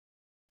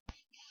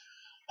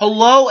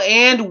Hello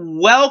and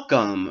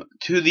welcome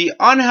to the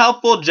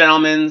Unhelpful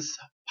Gentlemen's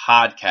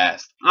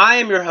podcast. I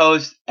am your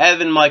host,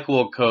 Evan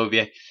Michael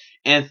Wakovia,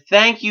 and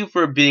thank you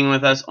for being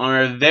with us on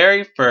our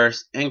very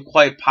first and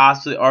quite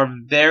possibly our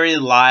very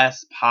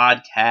last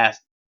podcast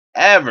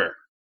ever.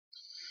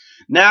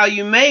 Now,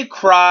 you may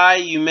cry,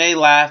 you may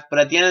laugh, but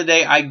at the end of the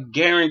day, I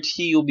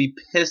guarantee you'll be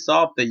pissed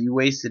off that you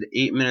wasted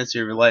 8 minutes of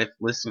your life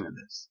listening to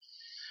this.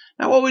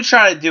 Now, what we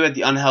try to do at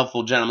the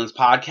Unhelpful Gentlemen's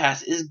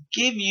podcast is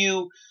give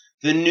you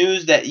the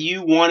news that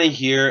you want to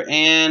hear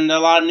and a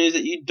lot of news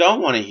that you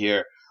don't want to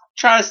hear.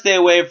 Try to stay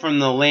away from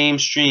the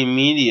lamestream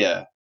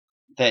media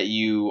that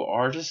you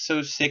are just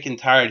so sick and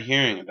tired of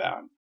hearing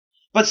about.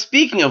 But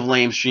speaking of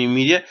lamestream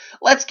media,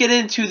 let's get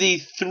into the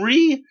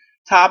three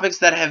topics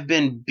that have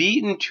been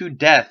beaten to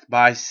death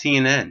by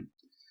CNN.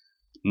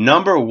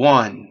 Number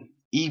one,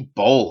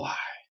 Ebola.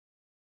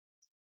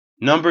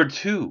 Number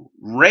two,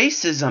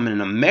 racism in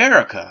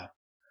America.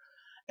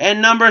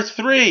 And number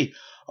three,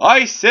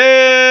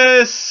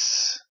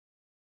 ISIS!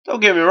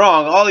 Don't get me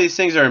wrong, all these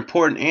things are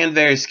important and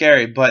very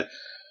scary, but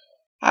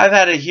I've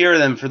had to hear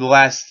them for the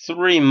last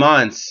 3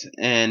 months,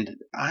 and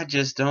I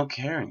just don't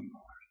care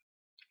anymore.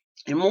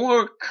 In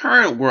more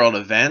current world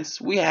events,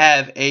 we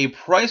have a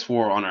price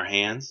war on our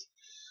hands,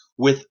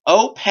 with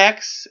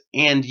OPEC's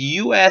and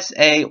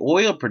USA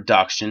oil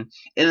production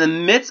in the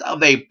midst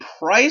of a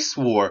price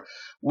war,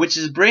 which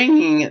is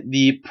bringing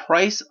the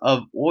price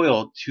of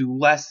oil to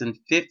less than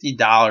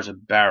 $50 a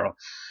barrel.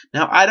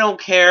 Now, I don't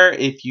care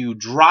if you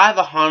drive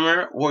a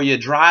Hummer or you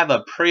drive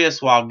a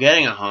Prius while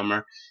getting a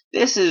Hummer.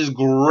 This is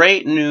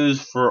great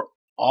news for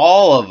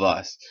all of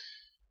us,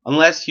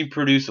 unless you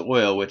produce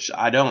oil, which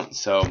I don't.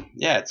 So,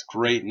 yeah, it's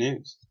great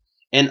news.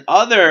 And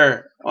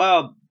other,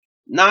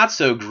 not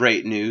so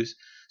great news,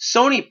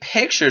 Sony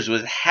Pictures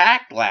was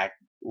hacked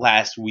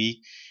last week,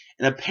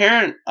 an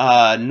apparent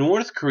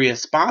North Korea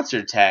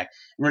sponsored attack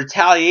in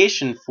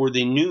retaliation for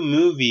the new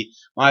movie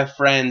my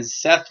friends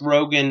Seth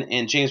Rogen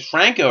and James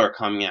Franco are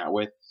coming out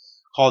with,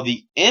 called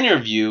The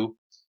Interview,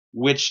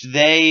 which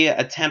they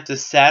attempt to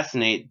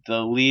assassinate the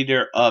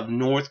leader of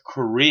North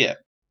Korea.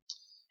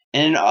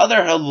 And in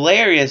other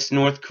hilarious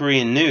North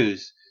Korean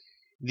news,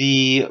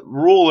 the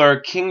ruler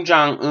Kim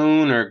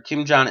Jong-un or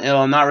Kim Jong-il,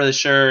 I'm not really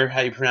sure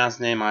how you pronounce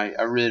the name, I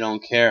really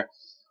don't care,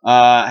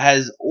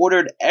 has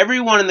ordered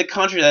everyone in the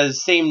country that has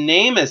the same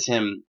name as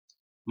him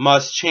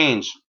must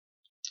change.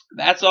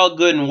 That's all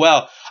good and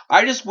well.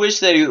 I just wish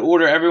that he would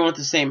order everyone with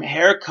the same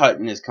haircut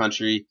in his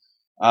country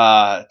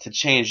to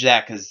change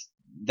that, because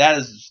that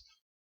is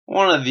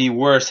one of the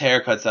worst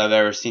haircuts I've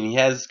ever seen. He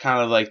has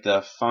kind of like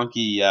the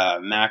funky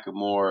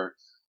Macklemore.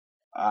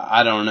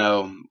 I don't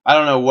know. I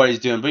don't know what he's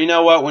doing. But you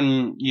know what?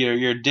 When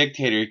you're a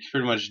dictator, you can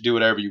pretty much do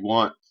whatever you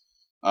want.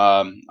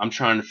 I'm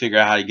trying to figure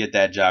out how to get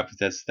that job,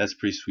 because that's a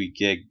pretty sweet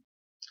gig.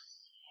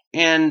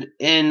 And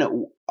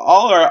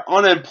all our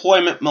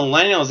unemployment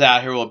millennials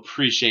out here will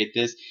appreciate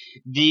this.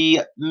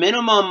 The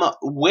minimum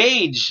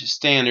wage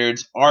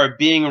standards are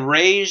being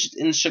raised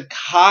in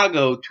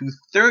Chicago to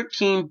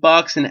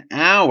 $13 an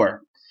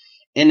hour.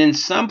 And in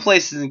some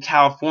places in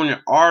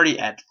California, already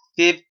at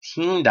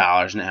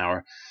 $15 an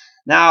hour.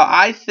 Now,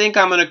 I think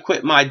I'm going to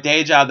quit my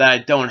day job that I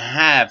don't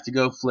have to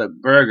go flip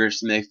burgers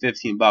to make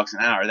 $15 an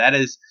hour.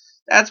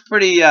 That's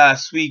pretty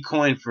sweet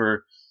coin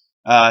for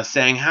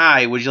saying,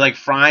 hi, would you like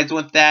fries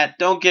with that?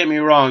 Don't get me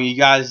wrong, you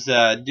guys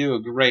do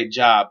a great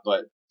job,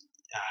 but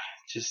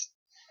just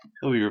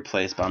he'll be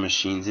replaced by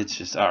machines. It's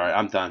just, all right,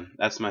 I'm done.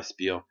 That's my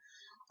spiel.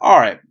 All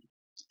right,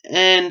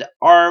 and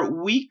our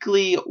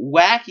weekly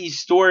wacky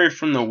story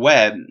from the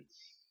web,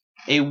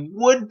 a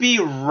would-be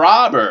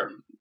robber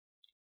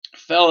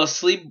fell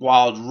asleep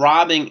while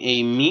robbing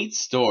a meat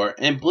store.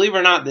 And believe it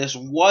or not, this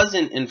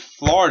wasn't in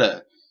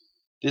Florida.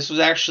 This was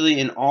actually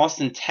in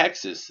Austin,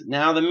 Texas.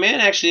 Now, the man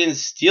actually didn't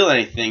steal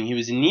anything. He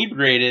was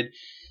inebriated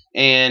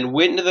and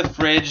went into the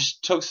fridge,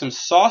 took some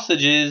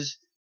sausages,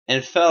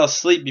 and fell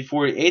asleep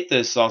before he ate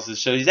those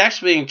sausages. So he's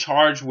actually being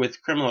charged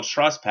with criminal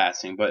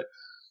trespassing. But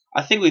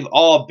I think we've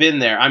all been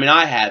there. I mean,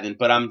 I haven't,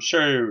 but I'm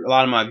sure a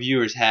lot of my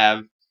viewers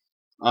have.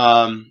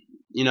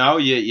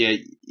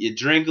 You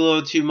drink a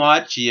little too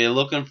much, you're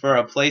looking for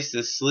a place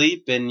to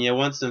sleep, and you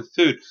want some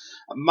food.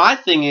 My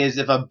thing is,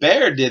 if a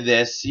bear did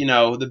this,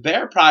 the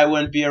bear probably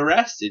wouldn't be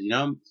arrested,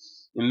 and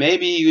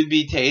maybe he would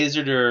be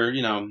tasered or,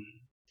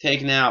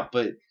 taken out.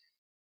 But,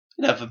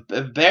 if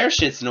a bear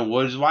shits in the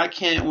woods, why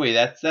can't we?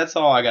 That's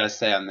all I got to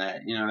say on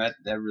that.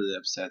 That really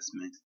upsets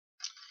me.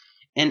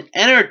 In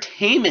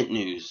entertainment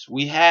news,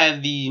 we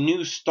have the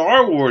new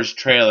Star Wars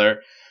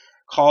trailer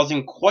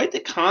causing quite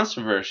the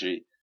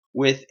controversy,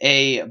 with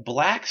a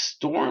black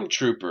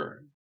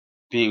stormtrooper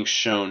being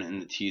shown in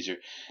the teaser.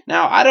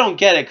 Now, I don't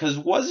get it, because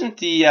wasn't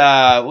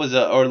was it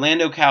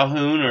Orlando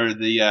Calhoun, or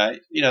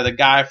the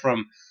guy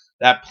from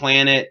that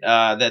planet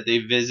that they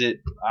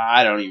visit?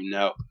 I don't even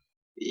know.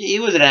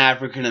 He was an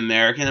African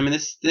American. I mean,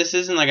 this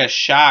isn't like a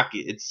shock.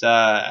 It's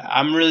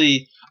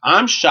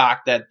I'm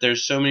shocked that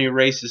there's so many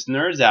racist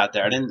nerds out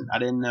there. I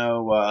didn't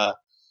know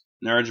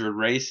nerds were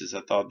racist.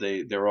 I thought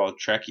they were all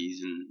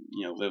Trekkies and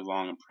live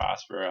long and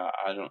prosper.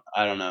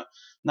 I don't know.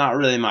 Not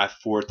really my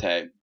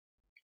forte.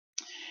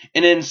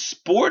 And in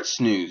sports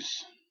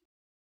news,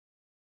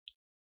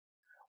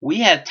 we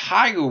had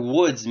Tiger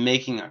Woods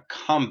making a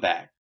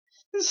comeback.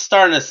 This is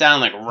starting to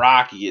sound like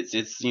Rocky.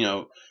 It's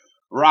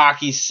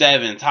Rocky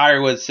 7,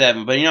 Tiger Woods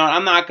 7. But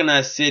I'm not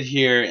gonna sit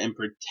here and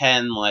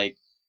pretend like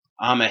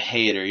I'm a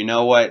hater. You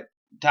know what?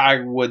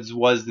 Tiger Woods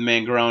was the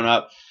man growing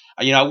up.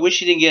 I wish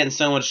he didn't get in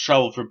so much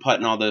trouble for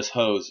putting all those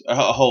holes,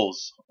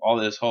 all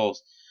those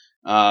holes.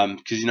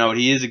 Because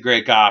he is a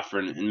great golfer,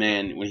 and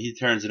man, when he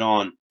turns it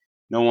on,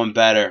 no one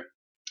better.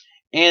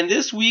 And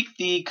this week,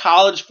 the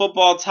college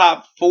football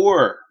top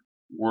 4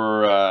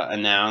 were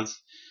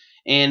announced,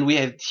 and we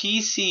have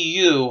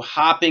TCU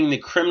hopping the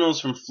Criminals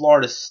from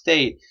Florida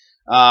State,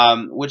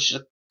 which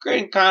is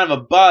creating kind of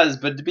a buzz.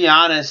 But to be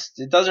honest,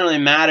 it doesn't really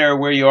matter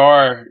where you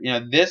are.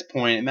 At this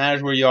point, it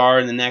matters where you are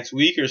in the next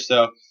week or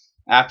so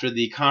after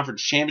the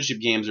conference championship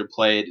games are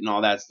played and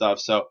all that stuff.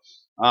 So,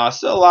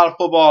 still a lot of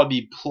football to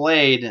be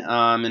played,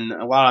 and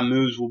a lot of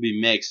moves will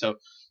be made. So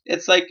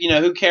it's like,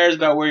 who cares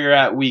about where you're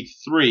at week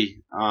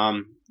 3?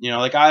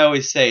 Like I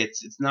always say,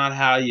 it's not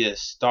how you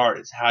start,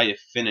 it's how you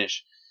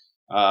finish.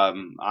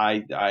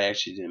 I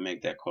actually didn't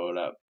make that quote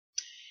up.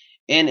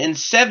 And in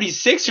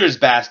 76ers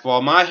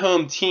basketball, my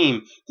home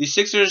team, the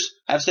Sixers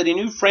have set a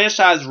new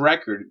franchise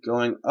record,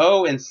 going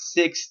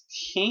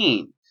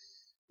 0-16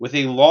 with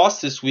a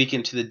loss this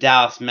weekend to the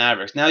Dallas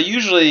Mavericks. Now,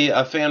 usually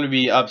a fan would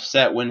be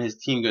upset when his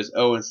team goes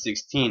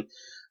 0-16.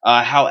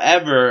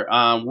 However,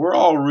 we're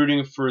all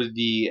rooting for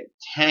the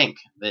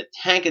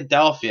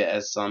Tankadelphia,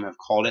 as some have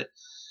called it.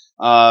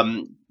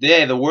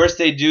 The worse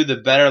they do, the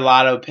better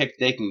lotto pick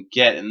they can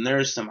get, and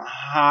there's some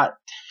hot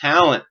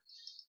talent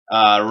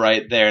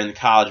right there in the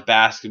college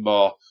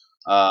basketball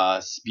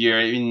sphere.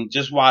 I mean,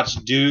 just watch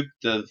Duke,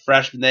 the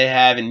freshmen they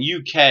have in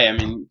UK. I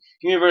mean,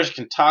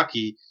 University of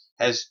Kentucky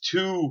has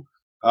 2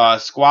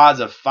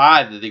 squads of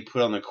 5 that they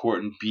put on the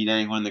court and beat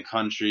anyone in the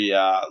country.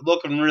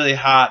 Looking really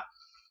hot.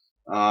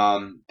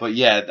 But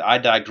yeah, I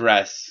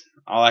digress.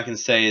 All I can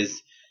say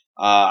is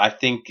I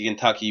think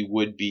Kentucky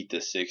would beat the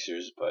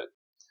Sixers,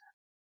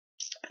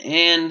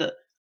 and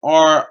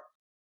our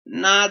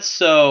not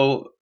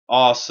so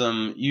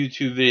awesome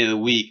YouTube video of the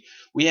week,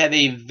 we have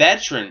a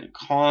veteran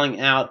calling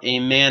out a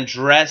man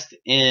dressed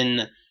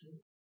in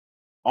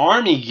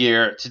Army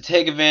gear to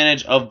take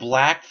advantage of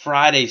Black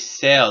Friday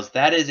sales.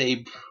 That is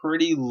a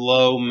pretty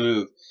low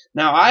move.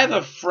 Now, I have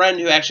a friend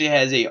who actually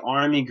has a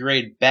Army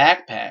grade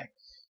backpack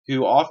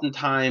who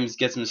oftentimes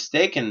gets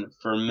mistaken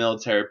for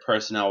military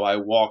personnel while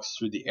he walks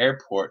through the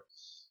airport.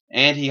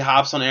 And he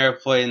hops on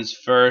airplanes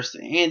first,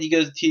 and he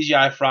goes to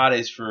TGI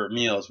Fridays for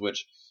meals,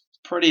 which is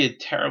pretty a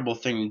terrible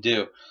thing to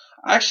do.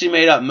 I actually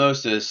made up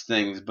most of his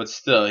things, but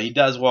still, he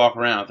does walk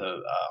around with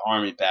an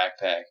Army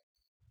backpack.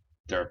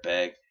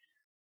 Dirtbag.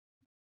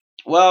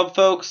 Well,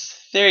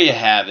 folks, there you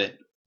have it.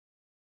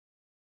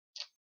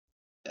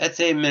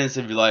 That's 8 minutes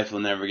of your life you'll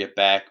never get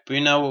back. But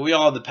you know what? We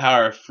all have the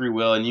power of free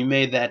will, and you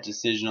made that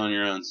decision on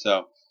your own,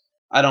 so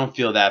I don't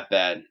feel that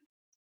bad.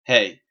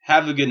 Hey,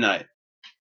 have a good night.